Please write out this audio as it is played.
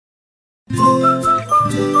Oi,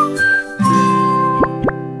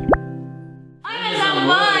 meus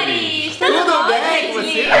amores! Tudo bem com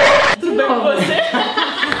você? Tudo bem com você?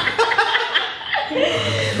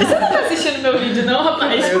 Você não tá assistindo meu vídeo não,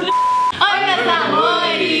 rapaz? Oi, meus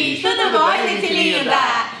amores! Tudo bom, gente linda?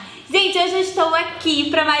 Gente, hoje eu estou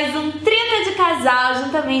aqui pra mais um Treta de Casal,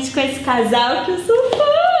 juntamente com esse casal que eu sou fã!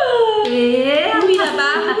 Tuilla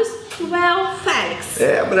Barros, Well Felix.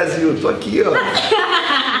 É, Brasil, tô aqui, ó.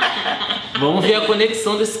 Vamos ver a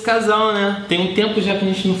conexão desse casal, né? Tem um tempo já que a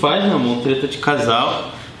gente não faz, né, amor? Treta de casal.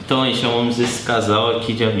 Então aí chamamos esse casal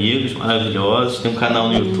aqui de amigos maravilhosos. Tem um canal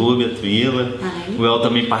no YouTube, a Tuilla. O El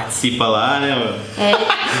também participa lá, né, Well?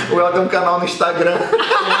 O El tem um canal no Instagram.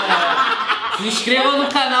 Se inscreva no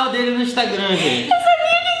canal dele no Instagram, gente. Eu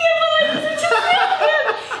sabia que ele ia falar isso, eu tinha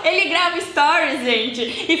certeza. Ele grava stories,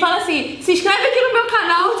 gente, e fala assim: se inscreve aqui no meu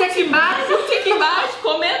canal, curte aqui embaixo,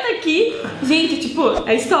 comenta aqui. Gente, tipo,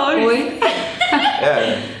 é stories. Oi?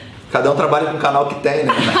 É, cada um trabalha com o canal que tem,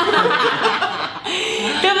 né?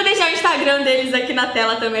 Então eu vou deixar o Instagram deles aqui na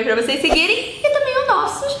tela também pra vocês seguirem. E também o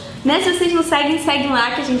nossos, né? Se vocês não seguem, seguem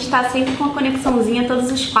lá, que a gente tá sempre com uma conexãozinha,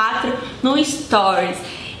 todos os 4 no Stories.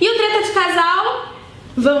 E o Treta de Casal,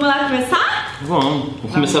 vamos lá começar? Vamos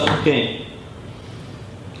começar por quem?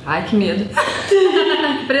 Ai, que medo.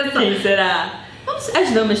 Pressão. Quem será? Vamos as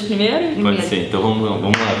damas primeiro? Pode ser, então vamos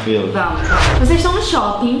lá, Tuilla. Vamos. Vocês estão no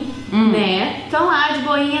shopping, né? Estão lá de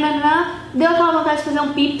boinha, deu aquela vontade de fazer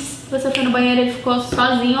um pips. Você foi no banheiro e ficou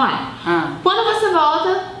sozinho lá. Quando você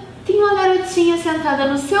volta, tem uma garotinha sentada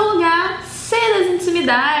no seu lugar, cheia das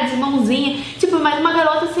intimidades, mãozinha. Tipo, mas uma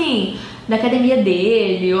garota assim, da academia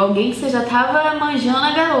dele, ou alguém que você já tava manjando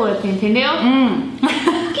a garota, entendeu?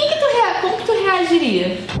 Como que tu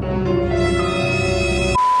reagiria?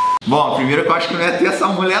 Bom, primeiro que eu acho que não ia ter essa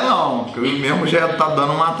mulher não. Eu mesmo já tá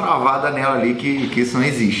dando uma travada nela ali que isso não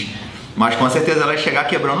existe. Mas com certeza ela ia chegar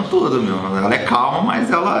quebrando tudo, meu. Ela é calma,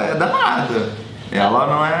 mas ela é danada. Ela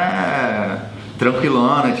não é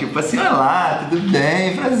tranquilona, tipo assim, olha lá, tudo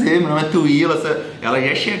bem, prazer, meu nome é Tuilla. Ela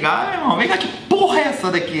ia chegar, meu irmão, vem cá, que porra é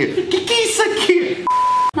essa daqui? Que é isso aqui?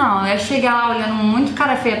 Não, eu ia chegar lá olhando muito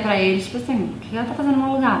cara feia pra ele, tipo assim, o que ela tá fazendo no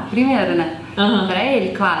meu lugar? Primeiro, né? Pra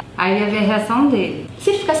ele, claro. Aí eu ia ver a reação dele. Se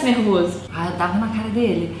ele ficasse nervoso? Ah, eu dava na cara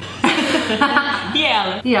dele. E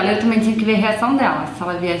ela? E ela, eu também tinha que ver a reação dela. Se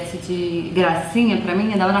ela viesse de gracinha pra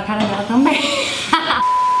mim, eu dava na cara dela também.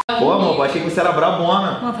 Pô, amor, eu achei que você era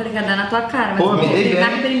brabona. Pô, eu falei que ia dar na tua cara, mas Pô, me dei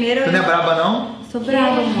bem. primeiro. Tu não é braba não? Sou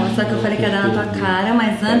brava, amor. Só que eu falei que ia dar na tua cara,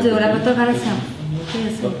 mas antes eu olhava pra tua cara assim, ó. Que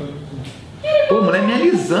isso? Pô, mulher me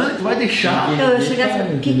alisando, tu vai deixar? Eu chegasse,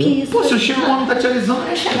 o que é isso? Pô, se eu chego quando tá te alisando, eu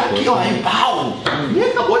ia chegar aqui, ó, em pau. E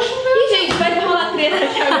acabou de chover. E gente, vai rolar treta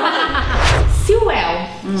aqui agora. Se o El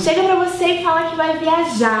chega pra você e fala que vai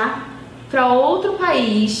viajar pra outro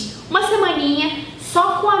país, uma semaninha, só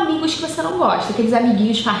com amigos que você não gosta, aqueles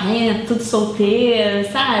amiguinhos farrentos, tudo solteiro,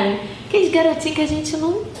 sabe? Aqueles garotinhos que a gente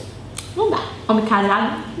não dá. Homem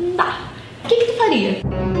casado, não dá. O que tu faria?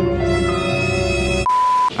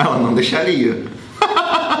 Ela não deixaria.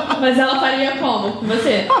 Mas ela faria como com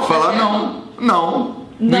você? Ah, falar não.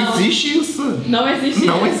 Não existe isso. Não existe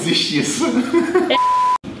Não isso. existe isso.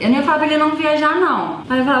 Eu não ia falar pra ele não viajar, não.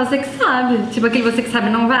 Aí eu ia falar, você que sabe. Tipo aquele você que sabe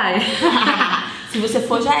não vai. Se você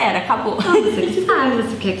for, já era, acabou. Não, você que sabe.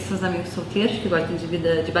 Você quer que seus amigos solteiros que gostam de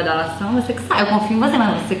vida de badalação, você que sabe. Eu confio em você,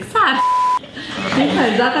 mas você que sabe. Então,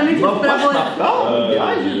 exatamente isso pra você. Natal,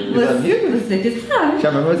 viagem, meus amigos? Você que sabe.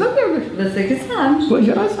 Chama meus amigos. Você que sabe. Vou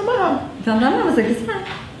gerar essa amarrada. Então dá não, você que sabe.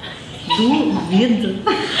 Duvido.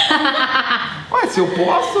 Ué, se eu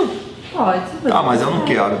posso? Pode. Tá, mas eu não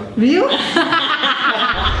quero. Viu?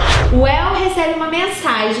 O El recebe uma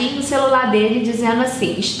mensagem no celular dele dizendo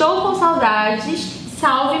assim: estou com saudades,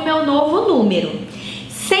 salve meu novo número.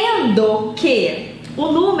 Sendo que o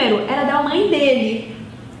número era da mãe dele,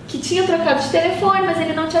 que tinha trocado de telefone, mas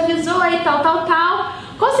ele não te avisou e tal.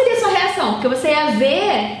 Qual seria a sua reação? Porque você ia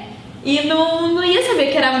ver e não ia saber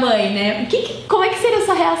que era a mãe, né? Como é que seria a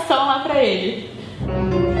sua reação lá pra ele?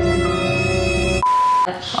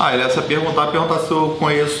 Ah, ele ia perguntar se eu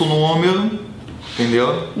conheço o número,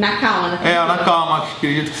 entendeu? Na calma, né? É, na calma,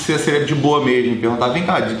 acredito que você seria de boa mesmo. Perguntar, vem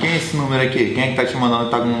cá, de quem é esse número aqui? Quem é que tá te mandando,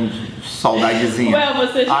 tá com saudadezinha? Ué,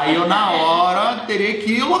 você já... Aí eu na hora teria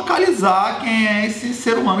que localizar quem é esse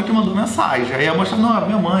ser humano que mandou mensagem. Aí eu ia mostrar, não, é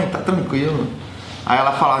minha mãe, tá tranquilo. Aí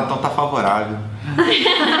ela falava, então tá favorável.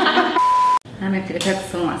 Ah, minha filha, quero que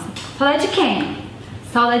são massa. Saudade de quem?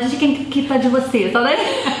 Saudade de quem que tá de você? Saudade...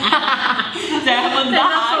 Já ia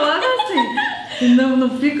mandar falando assim. Não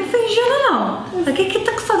fica fingindo, não. Por que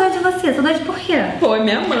tá com saudade de você? Saudade por quê? Pô, é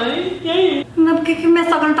minha mãe. E aí? Mas por que minha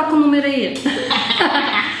sogra não tá com o número aí?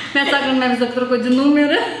 Minha Minha sogra não me avisou que trocou de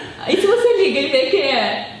número. E se você liga e vê que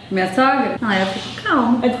é? Minha sogra? Ah, eu fico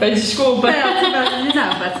calma. Aí tu pede desculpa. Eu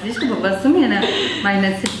peço desculpa, eu vou assumir, né? Mas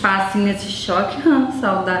nesse passo, nesse choque,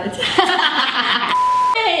 saudade.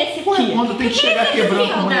 É esse aqui. Quando tem que chegar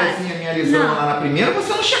quebrando com a mulherzinha me alisando lá na primeira,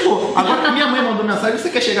 você não chegou. Agora que minha mãe mandou mensagem,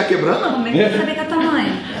 você quer chegar quebrando? Como é que você sabe que é a tua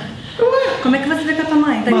mãe? Como é que você vê com a tua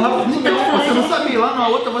mãe? Tá Você não sabia, lá na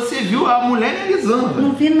outra você viu a mulher me alisando.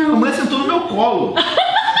 Não vi, não. A mulher sentou no meu colo.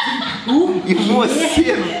 E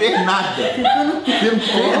você não fez nada. Você não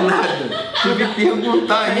fez nada. Você me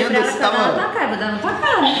perguntar ainda se tava... Vou dar na tua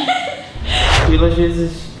cara. Tuilla às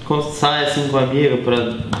vezes sai assim com a amiga pra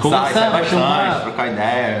conversar, sai bastante, trocar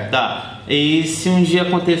ideia. Tá. E se um dia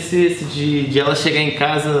acontecesse de ela chegar em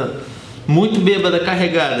casa muito bêbada,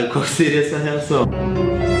 carregada, qual seria essa reação?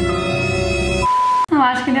 Eu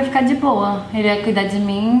acho que ele ia ficar de boa. Ele ia cuidar de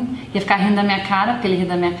mim, ia ficar rindo da minha cara, porque ele ri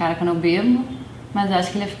da minha cara quando eu bebo. Mas eu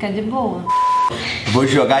acho que ele ia ficar de boa. Vou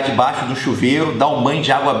jogar debaixo do chuveiro, dar um banho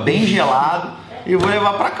de água bem gelado e vou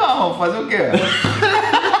levar pra cama. Vou fazer o quê?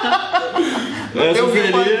 Não tem o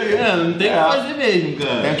que fazer. Não tem o que fazer mesmo,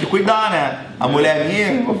 cara. Tenho que cuidar, né? A mulher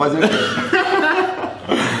minha, vou fazer o quê?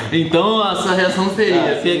 Então a sua reação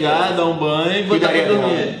seria pegar, dar um banho e botar pra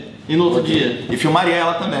dormir. E no outro dia? E filmaria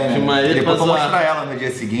ela também, né? Filmaria, depois eu vou mostrar ela no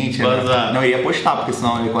dia seguinte. Né? Não ia postar, porque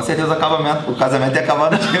senão com certeza o casamento ia acabar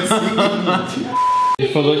no dia seguinte.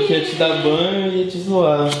 Ele falou que ia te dar banho e ia te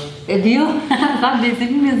zoar. Você viu? Sabe,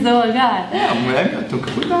 sempre me zoa, cara. A mulher minha, tem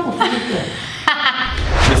que cuidar, vou fazer o quê?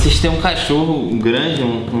 Vocês têm um cachorro grande,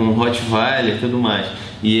 um Rottweiler e tudo mais.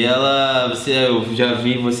 E ela, eu já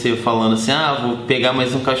vi você falando assim, vou pegar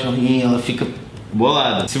mais um cachorrinho, ela fica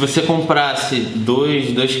bolada. Se você comprasse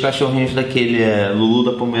dois cachorrinhos daquele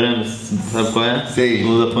Lulu da Pomerânia, sabe qual é? Sei.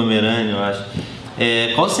 Lulu da Pomerânia, eu acho.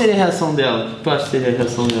 Qual seria a reação dela? O que tu acha que seria a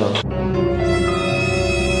reação dela?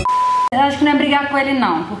 Eu acho que não é brigar com ele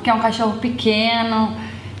não, porque é um cachorro pequeno,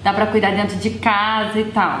 dá pra cuidar dentro de casa e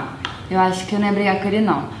tal. Eu acho que eu não ia brigar com ele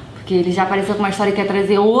não, porque ele já apareceu com uma história que ia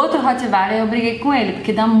trazer outro Rottweiler e eu briguei com ele,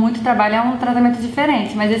 porque dá muito trabalho, é um tratamento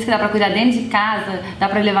diferente. Mas esse que dá pra cuidar dentro de casa, dá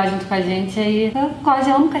pra levar junto com a gente, aí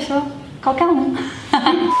eu amo cachorro, qualquer um.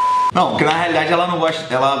 Não, porque na realidade ela não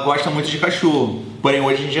gosta, ela gosta muito de cachorro. Porém,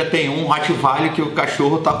 hoje a gente já tem um Rottweiler que o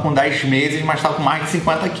cachorro tá com 10 meses, mas tá com mais de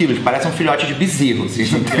 50 quilos. Parece um filhote de bezerro,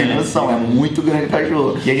 vocês não têm noção, é muito grande o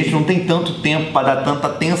cachorro. E a gente não tem tanto tempo para dar tanta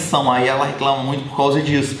atenção, aí ela reclama muito por causa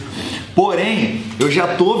disso. Porém, eu já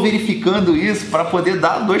tô verificando isso para poder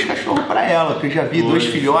dar 2 cachorros para ela, porque eu já vi 2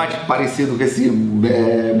 filhotes parecidos com esse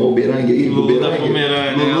Balberangue aí, Lulu da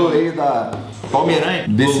Pomerânia. Lulu aí da Pomerânia,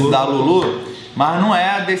 desse da Lulu, mas não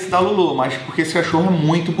é desse da Lulu, mas porque esse cachorro é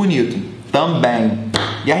muito bonito também.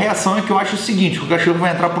 E a reação é que eu acho o seguinte, que o cachorro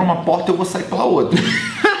vai entrar por uma porta e eu vou sair pela outra.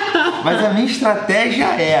 Mas a minha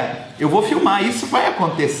estratégia eu vou filmar, isso vai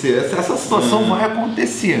acontecer, essa situação vai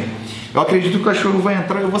acontecer. Eu acredito que o cachorro vai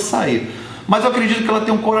entrar e eu vou sair. Mas eu acredito que ela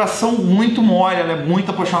tem um coração muito mole, ela é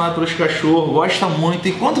muito apaixonada pelos cachorros, gosta muito.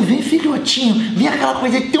 E quando vem filhotinho, vem aquela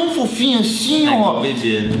coisa tão fofinha assim, ó. Igual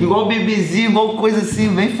bebê, né? Igual bebezinho, igual coisa assim,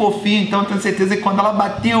 bem fofinha. Então eu tenho certeza que quando ela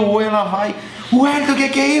bater o olho, ela vai... Wellington, o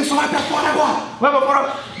que é isso? Vai pra fora agora! Vai pra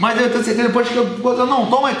fora! Mas eu tenho certeza depois que eu... Não,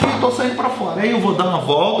 toma aqui, eu tô saindo pra fora. Aí eu vou dar uma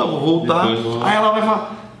volta, vou voltar. Aí ela vai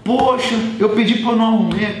falar... Poxa, eu pedi pra não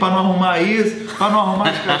arrumar isso, pra não arrumar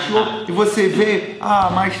esse cachorro, e você veio,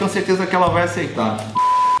 mas tenho certeza que ela vai aceitar.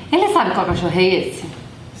 Ele sabe qual cachorro é esse?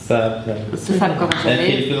 Sabe, cara. Você sabe qual cachorro é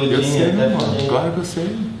esse? Aquele peludinho, né, mano? Claro que eu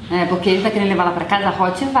sei. Porque ele tá querendo levar lá pra casa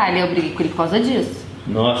Rottweiler, eu briguei com ele por causa disso.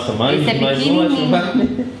 Nossa, mais esse é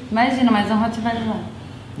pequenininho. Imagina, mais um Rottweiler lá.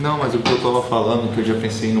 Não, mas o que eu tava falando, que eu já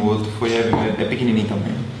pensei no outro, é pequenininho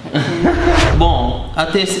também. Bom,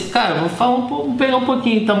 até esse... Cara, vou falar pegar um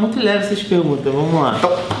pouquinho, tá muito leve essas perguntas, vamos lá.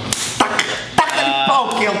 Então,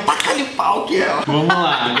 taca-lhe pau que é. Vamos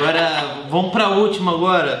lá, agora, vamos pra última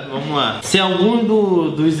agora, vamos lá. Se algum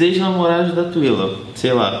dos ex-namorados da Tuilla,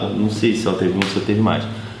 sei lá, não sei se ela teve um, se ela teve mais,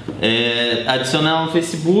 adicionar ela no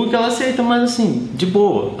Facebook, ela aceita, mas assim, de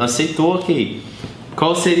boa, aceitou, ok.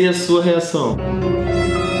 Qual seria a sua reação?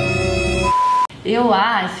 Eu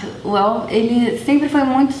acho, o El, ele sempre foi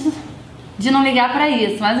muito de não ligar pra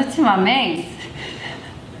isso, mas ultimamente,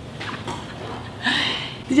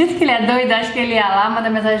 do jeito que ele é doido, acho que ele ia lá, manda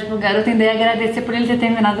mensagem pro garoto e ainda ia agradecer por ele ter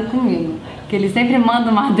terminado comigo. Que ele sempre manda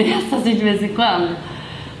uma dessas assim, de vez em quando.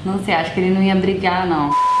 Não sei, acho que ele não ia brigar, não.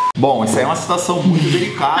 Bom, isso aí é uma situação muito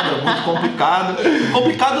delicada, muito complicada.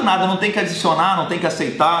 Complicado nada, não tem que adicionar, não tem que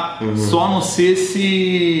aceitar, só não ser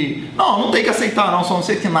se... Não tem que aceitar não, só não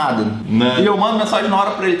ser que nada. E eu mando mensagem na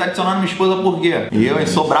hora pra ele, tá adicionando minha esposa por quê? E eu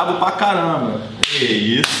sou brabo pra caramba. Que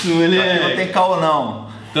isso, moleque. Não tem caô não.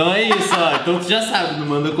 Então é isso, ó. Então tu já sabe, não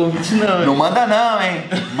manda convite não, hein? Não manda não, hein?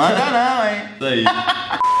 Manda não, hein? Isso aí.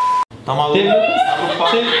 Tá maluco?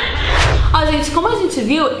 Ó, gente, como a gente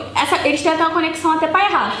viu, eles têm até uma conexão até pra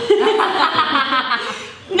errar.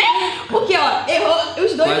 Né? Porque, ó,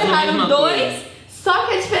 os dois Quase erraram 2, só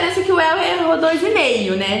que a diferença é que o El errou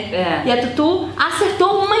 2,5, né? É. E a Tutu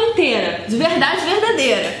acertou uma inteira, de verdade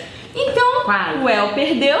verdadeira. Então, o El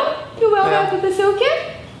perdeu e o El vai acontecer o quê?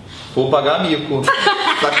 Vou pagar mico.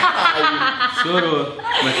 Sacanagem. Chorou.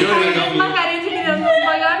 Mas chorei, não. Uma carinha de criança, não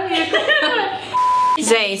pagar mico.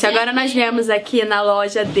 Gente, agora nós viemos aqui na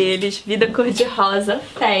loja deles, Vida Cor-de-Rosa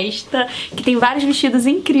Festa, que tem vários vestidos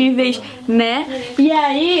incríveis, né? E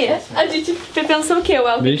aí, a gente pensou o quê? O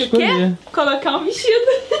El tem que o quê? Colocar um vestido.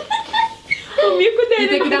 O mico dele. E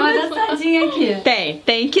tem que dar uma dançadinha aqui.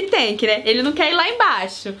 Tem que, né? Ele não quer ir lá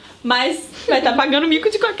embaixo, mas vai estar pagando mico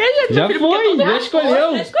de qualquer jeito. Já filho, foi, já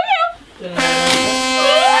escolheu. Já escolheu.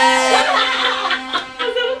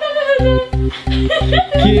 Você não tá vendo.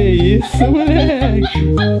 Que isso, moleque?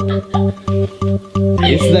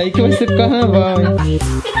 Esse daí que vai ser pro carnaval, hein?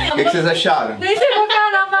 O que vocês acharam? Nem sei pro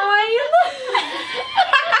carnaval ainda.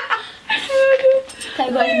 Tá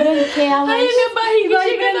igual as branquelas. Ai, minha barriga Igual as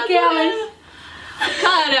chega branquelas.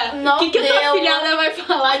 Cara, Não o que a tua deu. filhada vai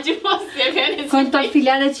falar de você, velho? Quando tua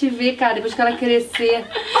filhada te ver, cara, depois que ela crescer,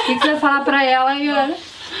 o que você vai falar pra ela, Iana?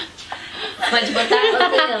 Pode botar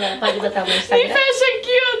ela, pode botar o meu Nem Instagram. fecha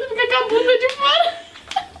aqui, ó, fica com a bunda de fora.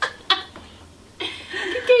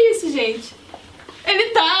 Que é isso, gente? Ele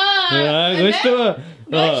tá... Ah, gostou.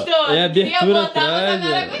 Gostou. Ó, é Queria abertura botar, mas atrás.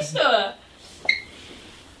 agora ó. gostou.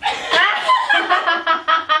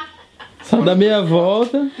 Só dá meia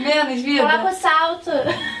volta. Menos, Coloca vida. o salto.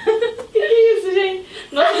 Que isso, gente?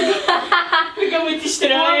 Nossa, fica muito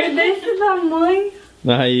estranho. Desse tamanho.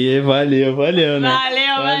 Aí, valeu, né?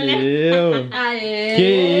 Valeu. Aê.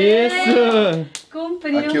 Que isso?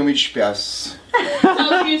 Cumpriu. Aqui eu me despeço.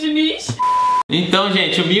 Saltinho de Nis. Então,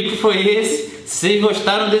 gente, o mico foi esse. Se vocês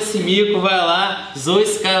gostaram desse mico, vai lá, zoa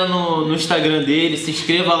esse cara no Instagram dele, se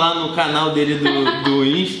inscreva lá no canal dele do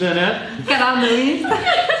Insta, né? Canal do Insta.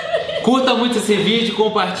 Curta muito esse vídeo,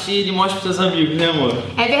 compartilhe e mostre pros seus amigos, né, amor?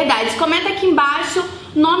 É verdade. Comenta aqui embaixo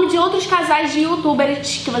nome de outros casais de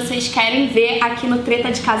youtubers que vocês querem ver aqui no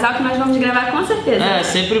Treta de Casal, que nós vamos gravar com certeza. É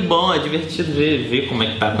sempre bom, é divertido ver como é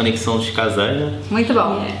que tá a conexão dos casais, né? Muito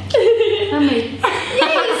bom. Amei. E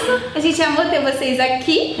é isso. A gente amou ter vocês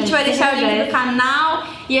aqui. A gente vai deixar o link do canal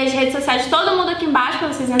e as redes sociais de todo mundo aqui embaixo pra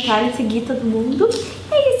vocês entrarem e seguir todo mundo.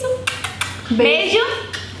 É isso. Beijo.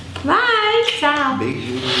 Bye. Tchau.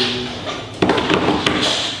 Beijo.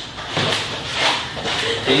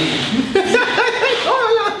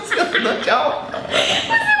 Olha, você dá tchau.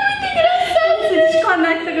 Você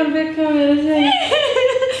desconecta quando vê a câmera, gente.